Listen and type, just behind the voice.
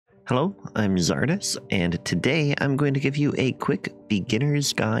Hello, I'm Czardus, and today I'm going to give you a quick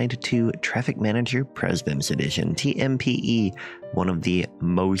beginner's guide to Traffic Manager President's Edition, TMPE, one of the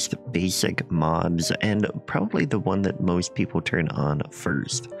most basic mods and probably the one that most people turn on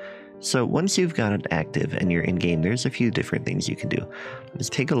first. So once you've got it active and you're in-game, there's a few different things you can do. Let's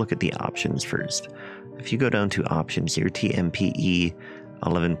take a look at the options first. If you go down to options here, TMPE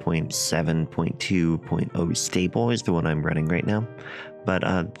 11.7.2.0 stable is the one I'm running right now.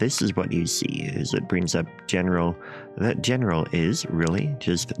 But this is what you see, is it brings up general. That general is really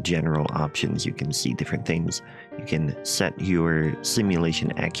just general options. You can see different things. You can set your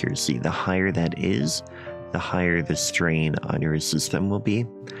simulation accuracy. The higher that is, the higher the strain on your system will be.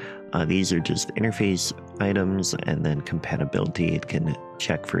 These are just interface items, and then compatibility. It can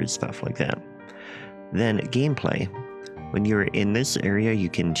check for stuff like that. Then gameplay. When you're in this area, you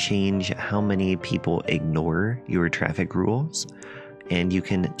can change how many people ignore your traffic rules. And you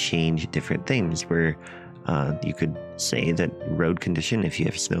can change different things where you could say that road condition, if you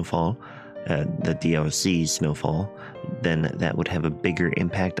have snowfall, the DLC snowfall, then that would have a bigger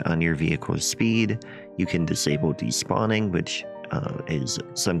impact on your vehicle's speed. You can disable despawning, which is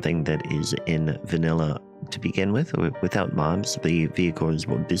something that is in vanilla to begin with. Without mods, the vehicles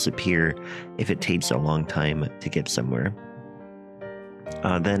will disappear if it takes a long time to get somewhere.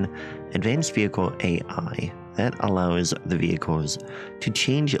 Then advanced vehicle AI. That allows the vehicles to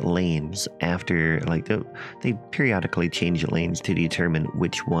change lanes after, like, they periodically change lanes to determine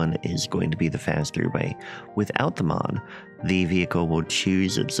which one is going to be the faster way. Without the mod, the vehicle will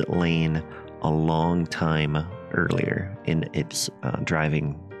choose its lane a long time earlier in its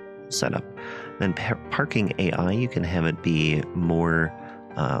driving setup. Then parking AI, you can have it be more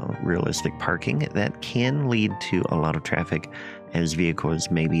realistic parking. That can lead to a lot of traffic as vehicles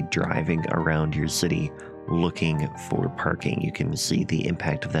may be driving around your city looking for parking. You can see the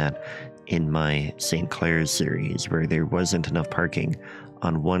impact of that in my St. Clair's series, where there wasn't enough parking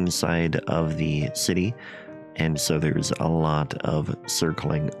on one side of the city, and so there's a lot of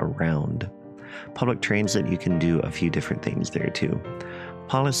circling around. Public transit, you can do a few different things there too.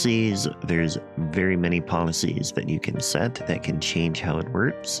 Policies, there's very many policies that you can set that can change how it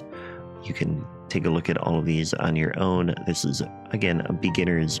works. You can take a look at all of these on your own. This is, again, a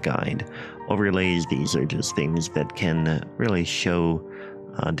beginner's guide. Overlays, these are just things that can really show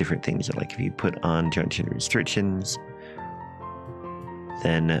different things. Like if you put on junction restrictions,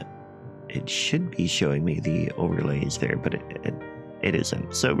 then it should be showing me the overlays there, but it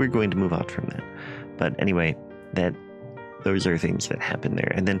isn't. So we're going to move out from that. But anyway, those are things that happen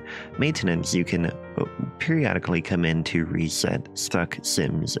there. And then maintenance, you can periodically come in to reset stuck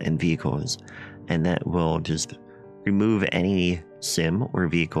sims and vehicles, and that will just remove any sim or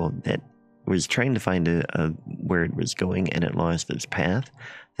vehicle that was trying to find where it was going and it lost its path.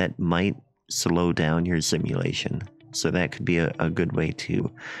 That might slow down your simulation. So that could be a good way to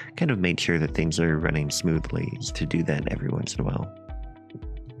kind of make sure that things are running smoothly, is to do that every once in a while.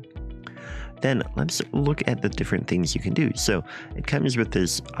 Then let's look at the different things you can do. So it comes with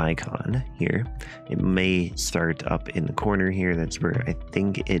this icon here. It may start up in the corner here. That's where I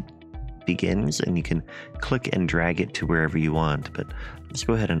think it begins, and you can click and drag it to wherever you want. But let's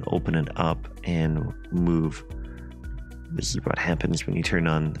go ahead and open it up and move. This is what happens when you turn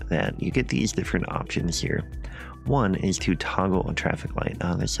on that. You get these different options here. One is to toggle a traffic light.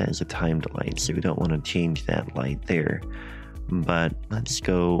 This has a timed light, so we don't want to change that light there. But let's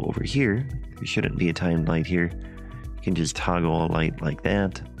go over here. There shouldn't be a timed light here. You can just toggle a light like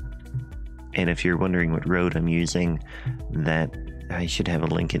that. And if you're wondering what road I'm using, that I should have a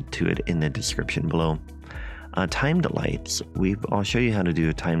link to it in the description below. Timed lights, I'll show you how to do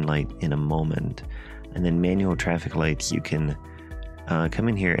a timed light in a moment. And then manual traffic lights, you can come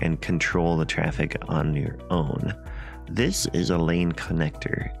in here and control the traffic on your own. This is a lane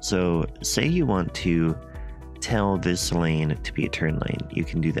connector. So say you want to tell this lane to be a turn lane, you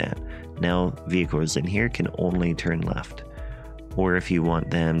can do that. Now vehicles in here can only turn left, or if you want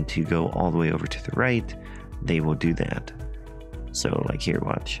them to go all the way over to the right, they will do that. So like here,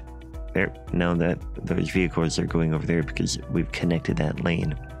 watch there. Now that those vehicles are going over there because we've connected that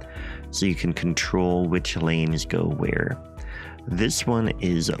lane, so you can control which lanes go where. This one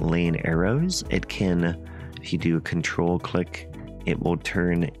is lane arrows. It can, if you do a control click, it will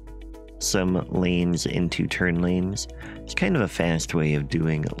turn some lanes into turn lanes. It's kind of a fast way of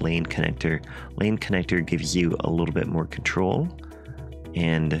doing lane connector. Lane connector gives you a little bit more control,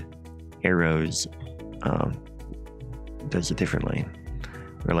 and arrows does a different lane.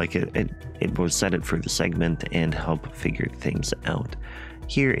 Or like it will set it for the segment and help figure things out.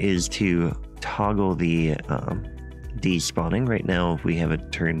 Here is to toggle the despawning. Right now we have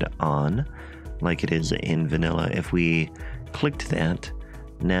it turned on like it is in vanilla. If we clicked that,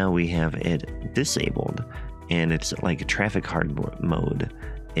 now we have it disabled, and it's like a traffic hard mode.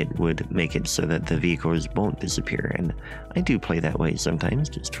 It would make it so that the vehicles won't disappear, and I do play that way sometimes,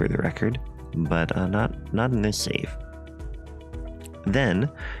 just for the record, but not in this save. Then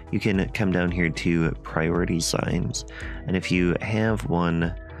you can come down here to priority signs, and if you have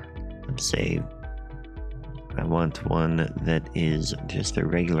one, let's say I want one that is just a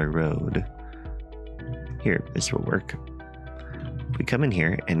regular road. Here, this will work. If we come in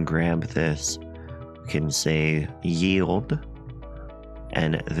here and grab this, we can say yield,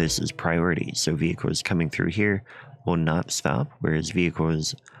 and this is priority. So vehicles coming through here will not stop, whereas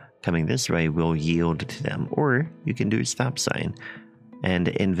vehicles coming this way will yield to them. Or you can do a stop sign. And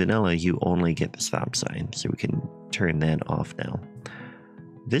in vanilla, you only get the stop sign, so we can turn that off now.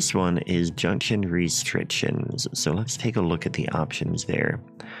 This one is junction restrictions. So let's take a look at the options there.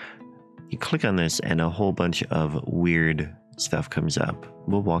 You click on this and a whole bunch of weird stuff comes up.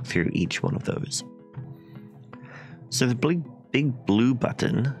 We'll walk through each one of those. So the big blue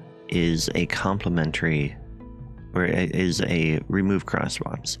button is a complementary, or is a remove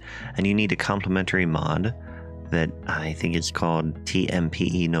crosswalks, and you need a complementary mod that I think is called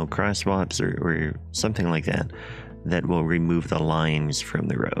TMPE no crosswalks or something like that, that will remove the lines from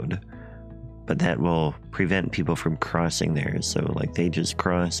the road, but that will prevent people from crossing there. So like they just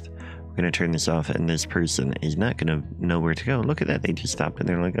crossed, we're going to turn this off, and this person is not going to know where to go. Look at that, they just stopped and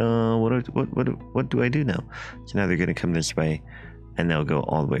they're like, oh, what do I do now? So now they're going to come this way and they'll go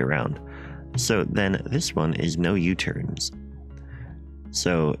all the way around. So then this one is no U-turns.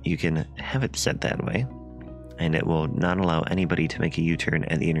 So you can have it set that way, and it will not allow anybody to make a U-turn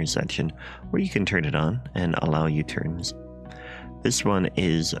at the intersection, or you can turn it on and allow U-turns. This one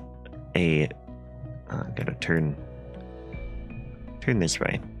is a, gotta turn this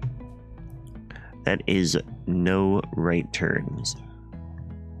way. That is no right turns.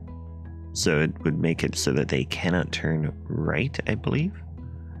 So it would make it so that they cannot turn right, I believe.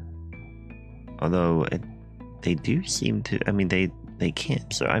 Although they do seem to, I mean, they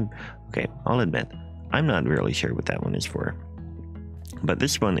can't. So okay, I'll admit, I'm not really sure what that one is for. But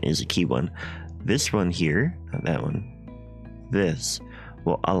this one is a key one. This one here, not that one, this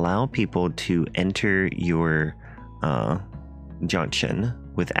will allow people to enter your junction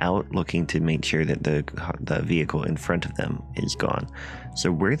without looking to make sure that the vehicle in front of them is gone.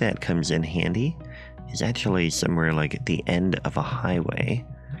 So where that comes in handy is actually somewhere like at the end of a highway,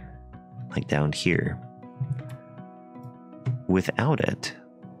 like down here. Without it,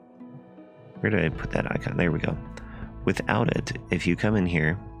 where did I put that icon? There we go. Without it, if you come in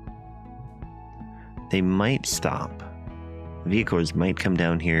here, they might stop. Vehicles might come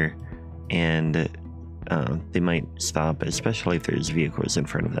down here and they might stop, especially if there's vehicles in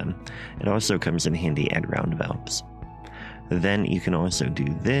front of them. It also comes in handy at roundabouts. Then you can also do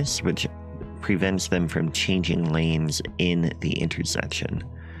this, which prevents them from changing lanes in the intersection.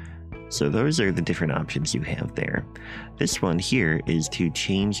 So those are the different options you have there. This one here is to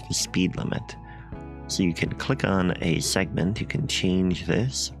change the speed limit. So you can click on a segment, you can change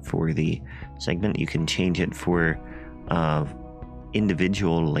this for the segment, you can change it for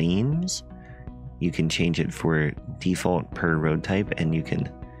individual lanes, you can change it for default per road type, and you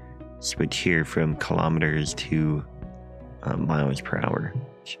can switch here from kilometers to miles per hour.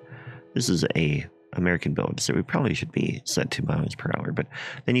 This is a American build, so it probably should be set to miles per hour, but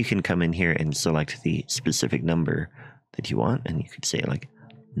then you can come in here and select the specific number that you want, and you could say like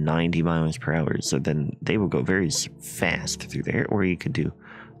 90 miles per hour, so then they will go very fast through there, or you could do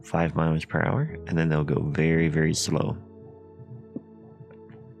 5 miles per hour, and then they'll go very, very slow.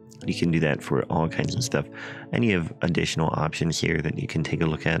 You can do that for all kinds of stuff, and you have additional options here that you can take a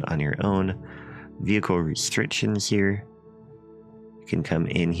look at on your own. Vehicle restrictions here. You can come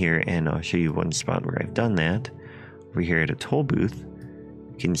in here, and I'll show you one spot where I've done that. Over here at a toll booth,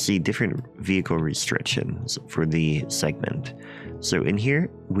 you can see different vehicle restrictions for the segment. So in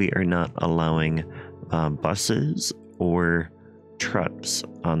here, we are not allowing buses or trucks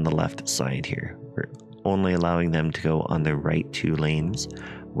on the left side here. We're only allowing them to go on the right 2 lanes,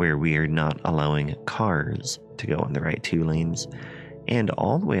 where we are not allowing cars to go on the right 2 lanes. And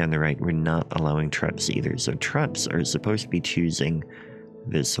all the way on the right, we're not allowing trucks either. So trucks are supposed to be choosing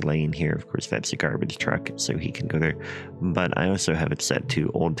this lane here. Of course, that's a garbage truck, so he can go there. But I also have it set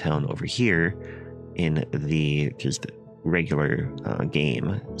to Old Town over here in the just regular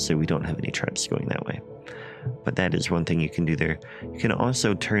game, so we don't have any trucks going that way. But that is one thing you can do there. You can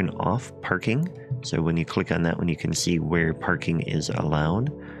also turn off parking. So when you click on that one, you can see where parking is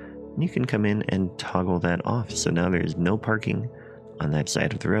allowed. you can come in and toggle that off. So now there's no parking on that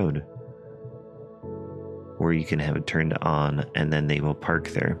side of the road. Or you can have it turned on and then they will park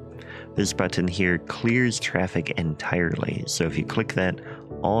there. This button here clears traffic entirely. So if you click that,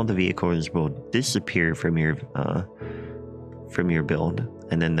 all the vehicles will disappear from your build,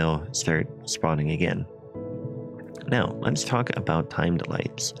 and then they'll start spawning again. Now, let's talk about timed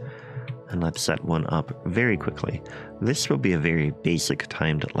lights. And let's set one up very quickly. This will be a very basic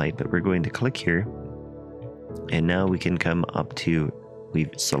timed light, but we're going to click here. And now we can come up to,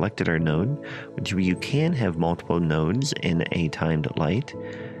 we've selected our node, which you can have multiple nodes in a timed light.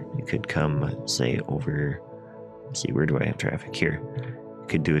 You could come, say, over, let's see, where do I have traffic here? You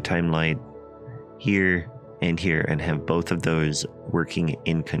could do a timed light here and here and have both of those working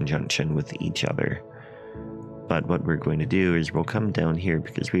in conjunction with each other. But what we're going to do is we'll come down here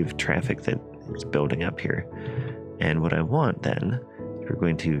because we have traffic that is building up here. And what I want then, is we're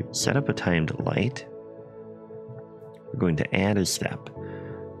going to set up a timed light. We're going to add a step.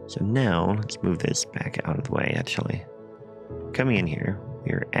 So now, let's move this back out of the way actually. Coming in here,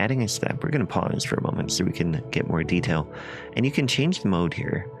 we're adding a step. We're going to pause for a moment so we can get more detail. And you can change the mode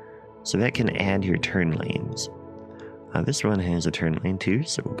here. So that can add your turn lanes. This one has a turn lane too,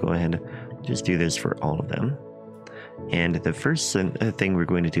 so we'll go ahead and just do this for all of them. And the first thing we're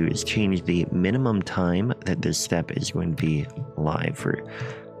going to do is change the minimum time that this step is going to be live for.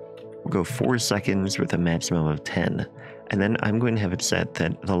 We'll go 4 seconds with a maximum of 10. And then I'm going to have it set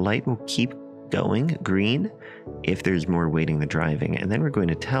that the light will keep going green if there's more waiting than driving. And then we're going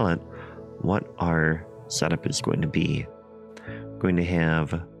to tell it what our setup is going to be. We're going to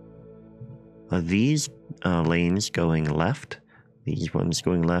have these lanes going left, these ones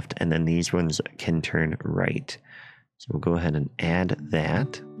going left, and then these ones can turn right. So we'll go ahead and add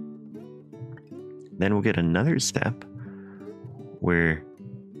that. Then we'll get another step where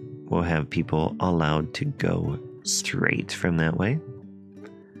we'll have people allowed to go straight from that way.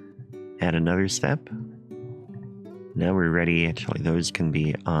 Add another step. Now we're ready. Actually, those can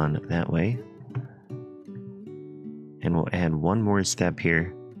be on that way. And we'll add one more step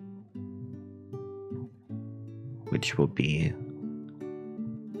here, which will be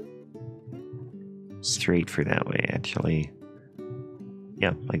straight for that way, actually.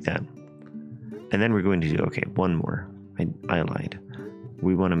 Yeah, like that. And then we're going to do, okay, one more. I lied.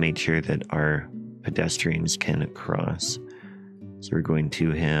 We want to make sure that our pedestrians can cross. So we're going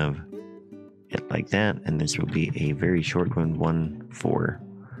to have it like that, and this will be a very short one, 1, 4.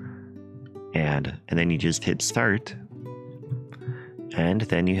 Add, and then you just hit start, and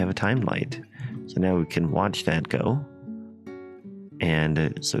then you have a time light. So now we can watch that go.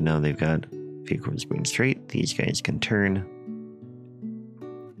 And so now they've got vehicles going straight. These guys can turn.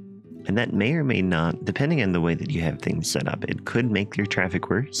 And that may or may not, depending on the way that you have things set up, it could make your traffic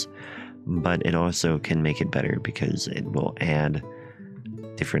worse, but it also can make it better because it will add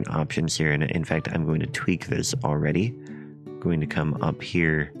different options here. And in fact, I'm going to tweak this already. I'm going to come up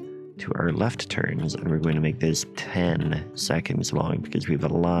here to our left turns, and we're going to make this 10 seconds long because we have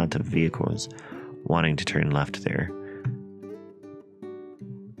a lot of vehicles wanting to turn left there.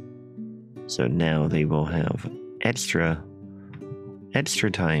 So now they will have extra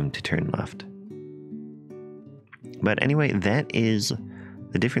time to turn left. But anyway, that is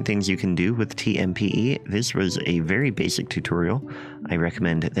the different things you can do with TMPE. This was a very basic tutorial. I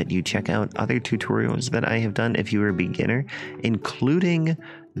recommend that you check out other tutorials that I have done if you are a beginner, including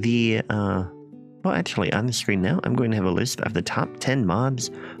the, well, actually on the screen now, I'm going to have a list of the top 10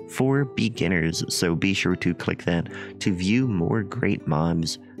 mobs for beginners. So be sure to click that to view more great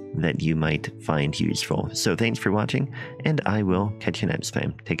mobs that you might find useful. So thanks for watching, and I will catch you next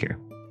time. Take care.